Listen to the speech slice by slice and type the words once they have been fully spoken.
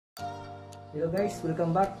Hello guys,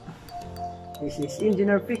 welcome back. This is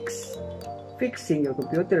Engineer Fix, fixing your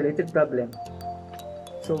computer related problem.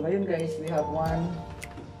 So ngayon guys, we have one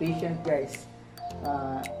patient guys.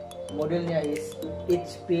 Model niya is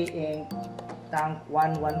HP Ink Tank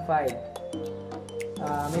 115.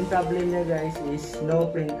 Main problem niya guys is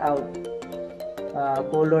no printout,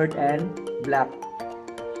 colored and black.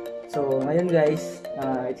 So ngayon guys,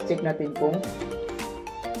 i-check natin kung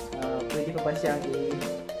pwede pa ba siyang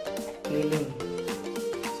cleaning.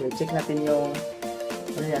 So check natin yung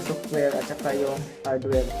software at saka yung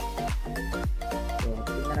hardware. So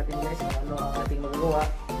tingnan natin guys kung ano ang ating magagawa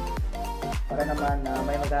para naman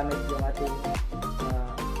may magamit yung ating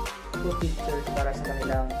two teachers para sa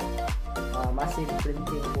kanilang massive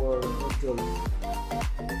printing for modules.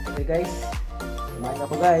 Okay guys, samahan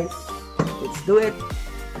ako guys, let's do it.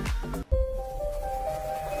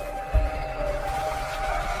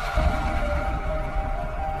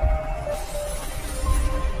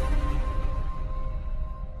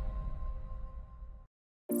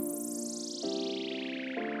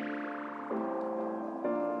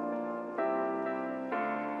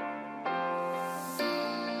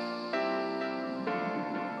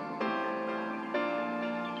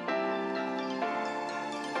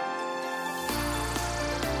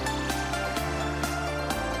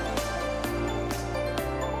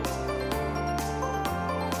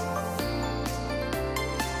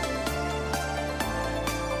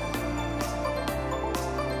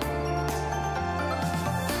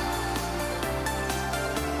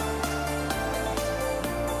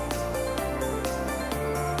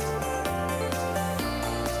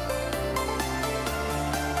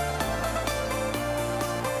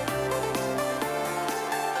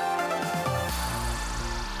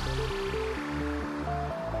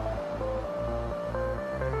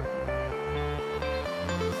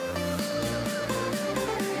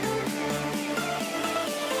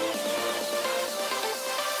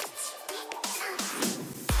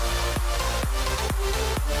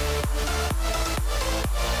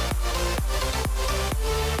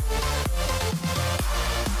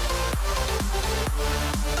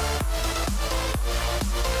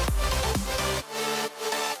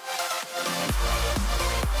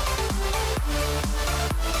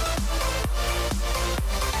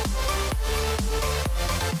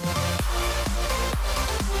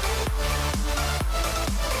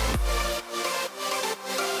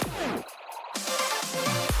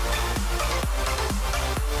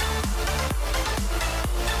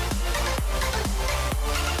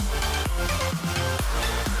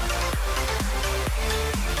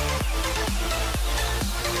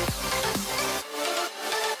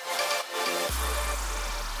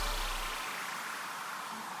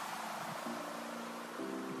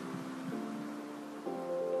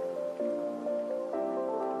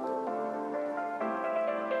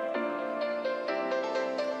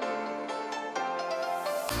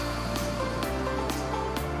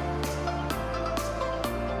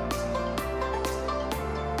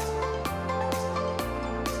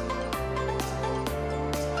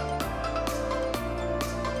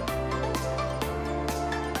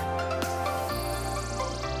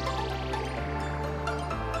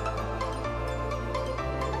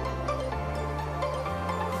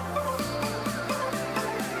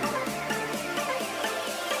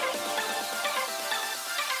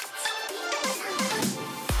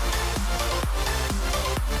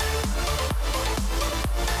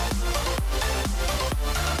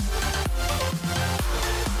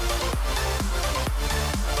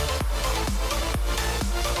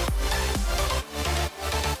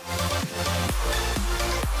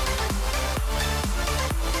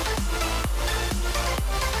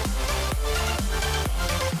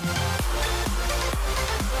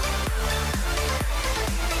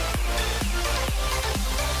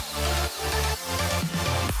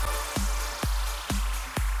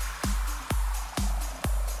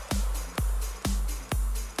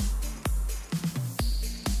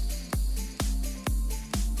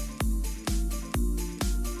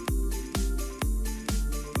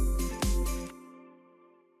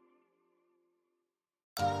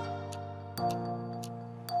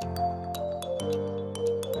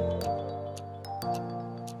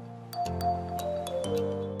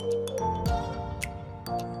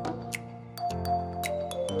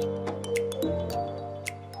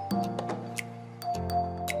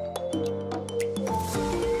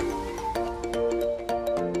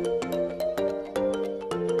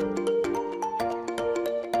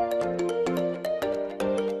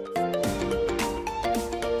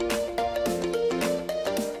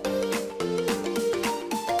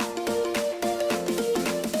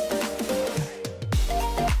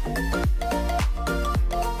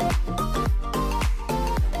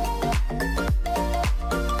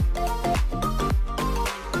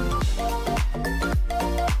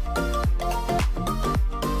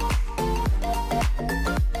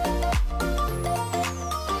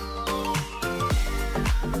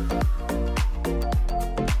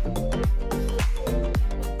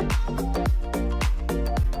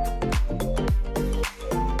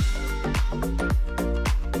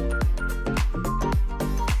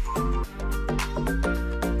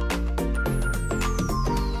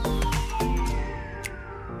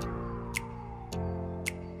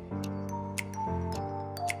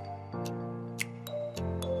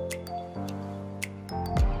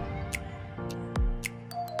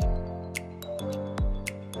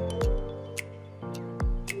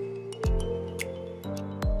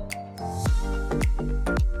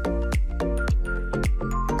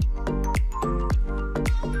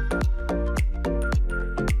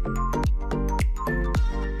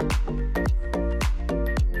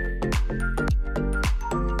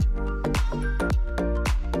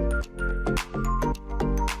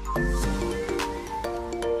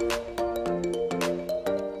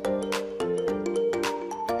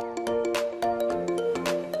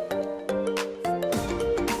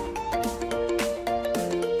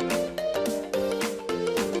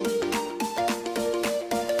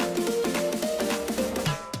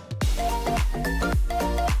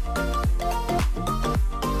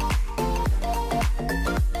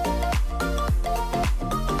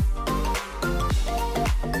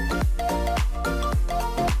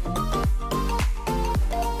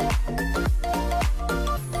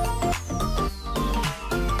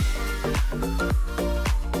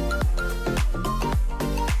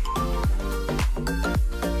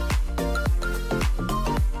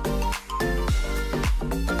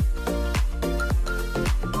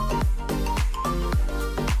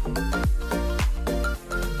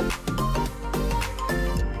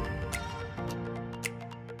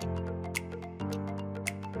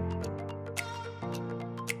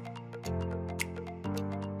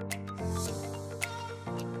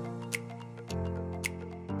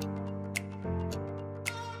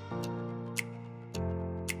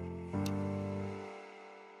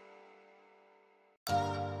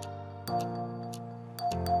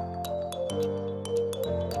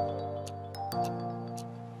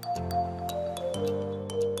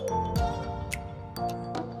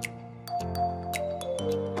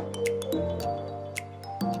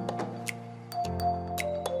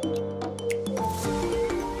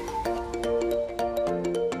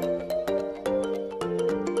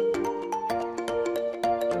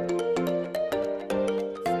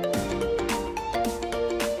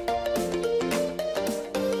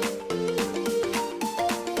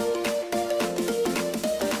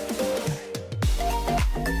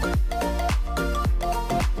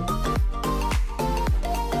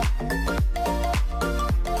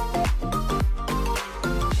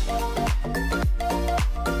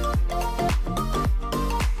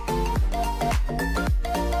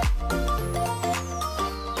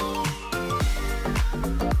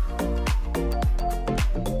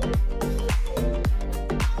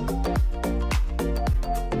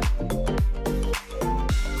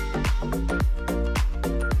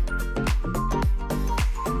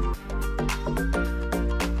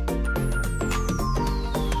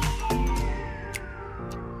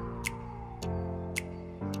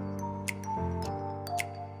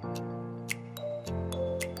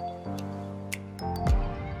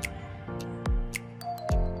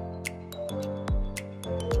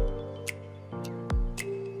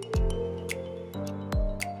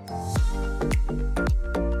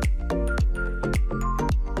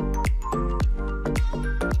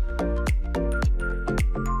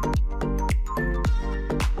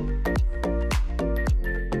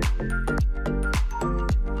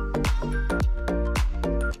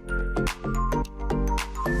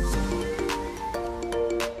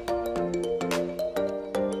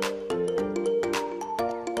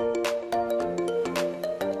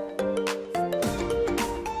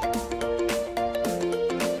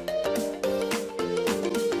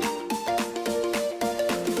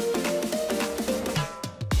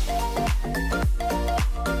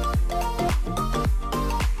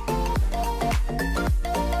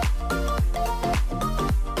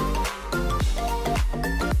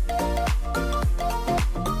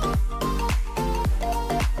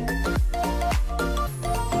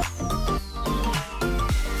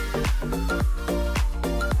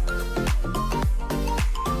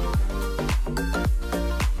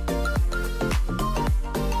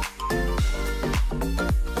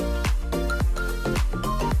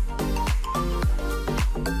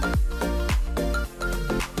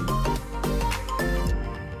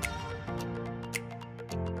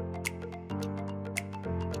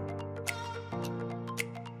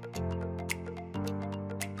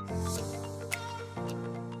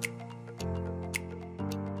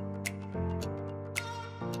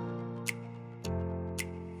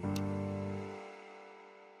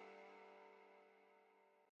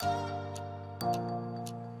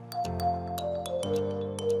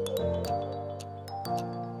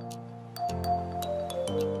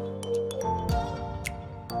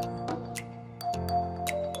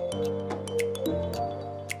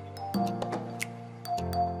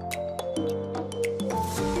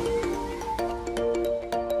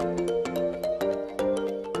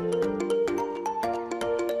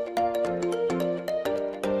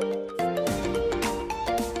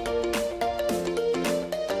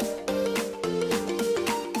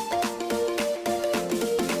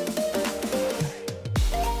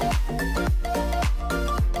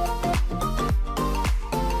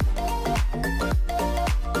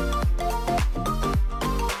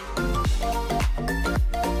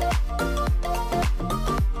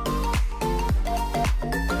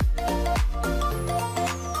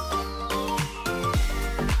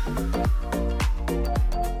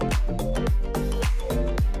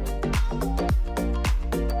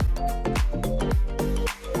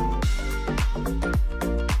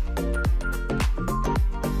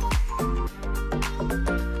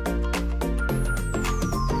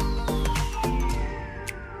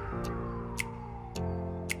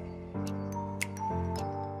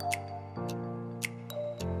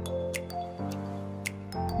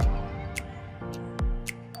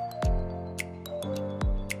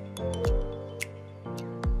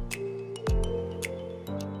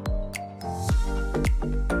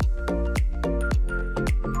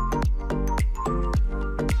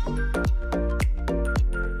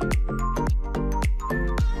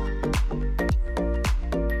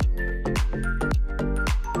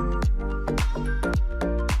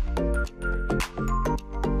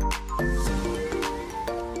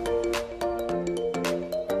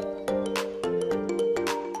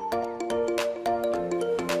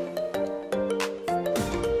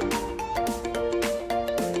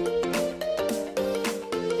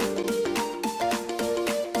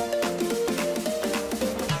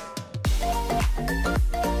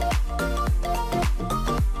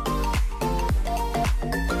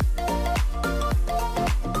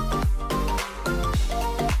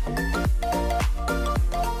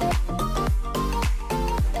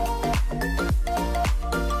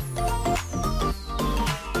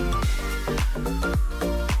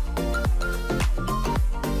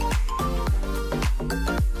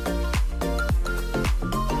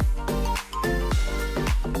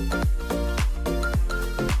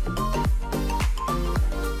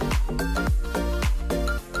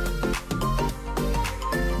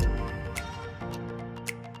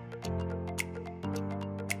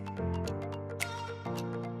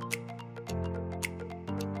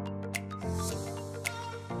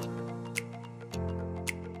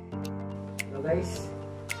 So guys,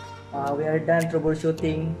 we are done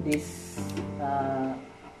troubleshooting this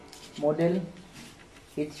model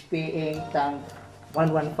HP Ink Tank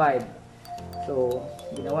 115. So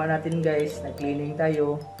ginawa natin guys, nag-cleaning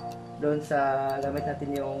tayo doon sa gamit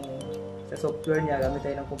natin yung sa software niya, gamit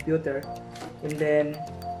tayo ng computer, and then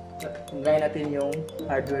gaya natin yung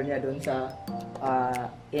hardware niya doon sa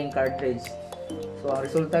ink cartridge. So ang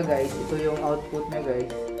resulta guys, ito yung output niya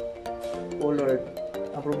guys, colored.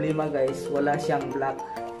 Ang problema guys, wala siyang black,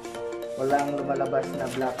 walang lumalabas na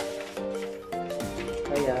black.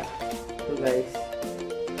 Kaya ito guys,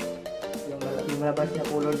 yung lumalabas na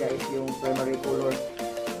color guys, yung primary color,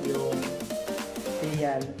 yung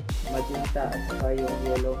cyan, magenta at saka yung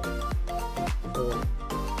yellow. So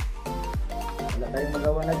wala tayong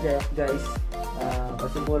magawa na guys.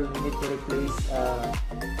 Possible we need to replace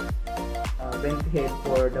printhead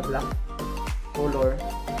for the black color,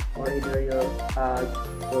 or either your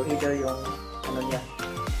yung ano niya,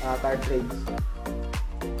 cartridge.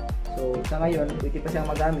 So sa ngayon pwede pa siyang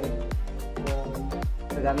magamit kung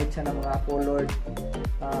nagamit siya ng mga colored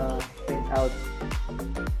printout.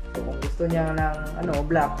 So kung gusto niya ng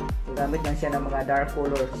black, gagamit lang siya ng mga dark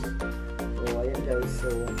colors. So ayun guys, so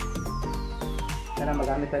sana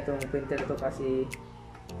magamit pa itong printer to kasi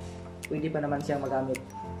pwede pa naman siyang magamit.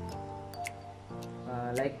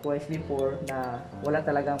 Likewise before na wala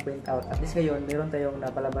talagang printout, at least ngayon meron tayong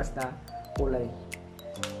napalabas na kulay.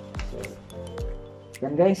 So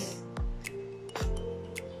yan guys,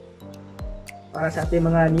 para sa ating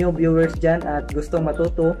mga new viewers dyan at gustong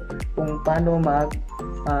matuto kung paano mag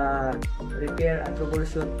repair and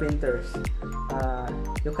troubleshoot printers,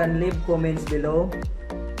 you can leave comments below,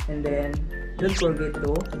 and then don't forget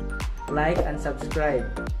to like and subscribe,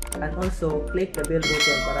 and also click the bell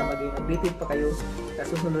button para maging updated pa kayo sa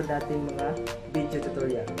susunod nating mga video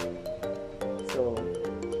tutorial. So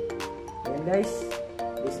ayan guys,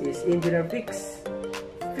 this is Engineer Fix,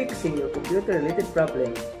 fixing your computer related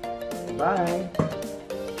problems. Bye!